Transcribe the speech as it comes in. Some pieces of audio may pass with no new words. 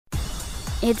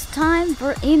It's time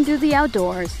for Into the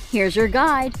Outdoors. Here's your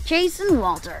guide, Jason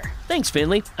Walter. Thanks,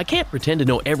 Finley. I can't pretend to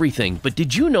know everything, but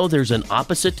did you know there's an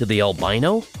opposite to the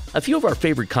albino? A few of our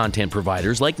favorite content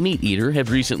providers like Meat Eater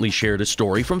have recently shared a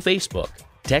story from Facebook.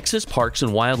 Texas Parks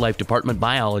and Wildlife Department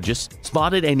biologists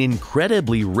spotted an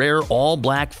incredibly rare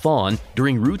all-black fawn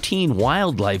during routine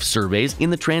wildlife surveys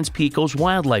in the Trans-Pecos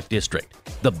Wildlife District.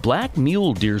 The black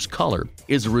mule deer's color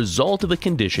is a result of a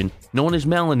condition known as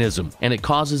melanism, and it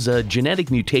causes a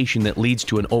genetic mutation that leads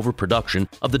to an overproduction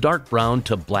of the dark brown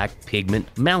to black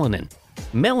pigment melanin.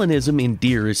 Melanism in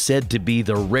deer is said to be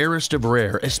the rarest of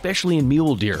rare, especially in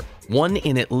mule deer, one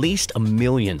in at least 1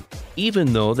 million,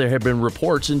 even though there have been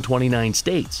reports in 29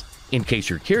 states. In case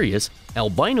you're curious,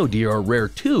 albino deer are rare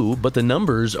too, but the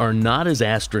numbers are not as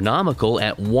astronomical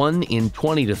at 1 in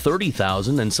 20 to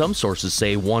 30,000, and some sources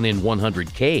say 1 in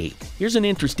 100K. Here's an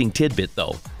interesting tidbit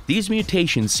though. These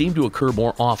mutations seem to occur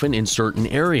more often in certain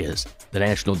areas. The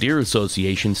National Deer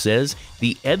Association says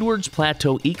the Edwards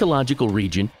Plateau ecological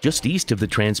region, just east of the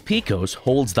Trans-Pecos,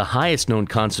 holds the highest known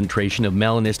concentration of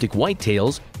melanistic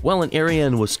whitetails, while an area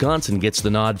in Wisconsin gets the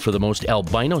nod for the most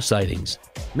albino sightings.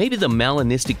 Maybe the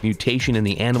melanistic mutation in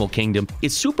the animal kingdom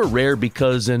is super rare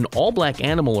because an all-black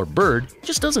animal or bird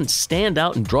just doesn't stand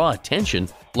out and draw attention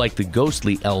like the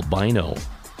ghostly albino.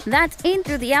 That's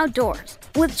Into the Outdoors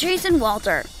with Jason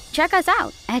Walter. Check us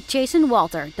out at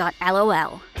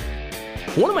jasonwalter.lol.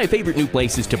 One of my favorite new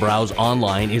places to browse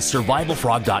online is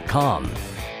survivalfrog.com.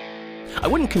 I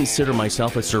wouldn't consider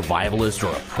myself a survivalist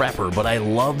or a prepper, but I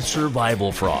love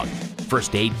Survival Frog.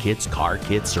 First aid kits, car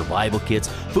kits, survival kits,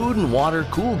 food and water,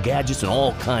 cool gadgets, and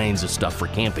all kinds of stuff for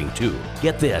camping too.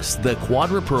 Get this, the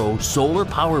Quadra Pro solar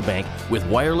power bank with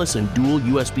wireless and dual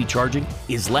USB charging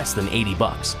is less than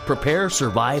 $80. Prepare,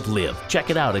 survive, live. Check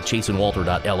it out at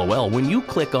jasonwalter.lol when you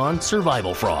click on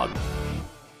Survival Frog.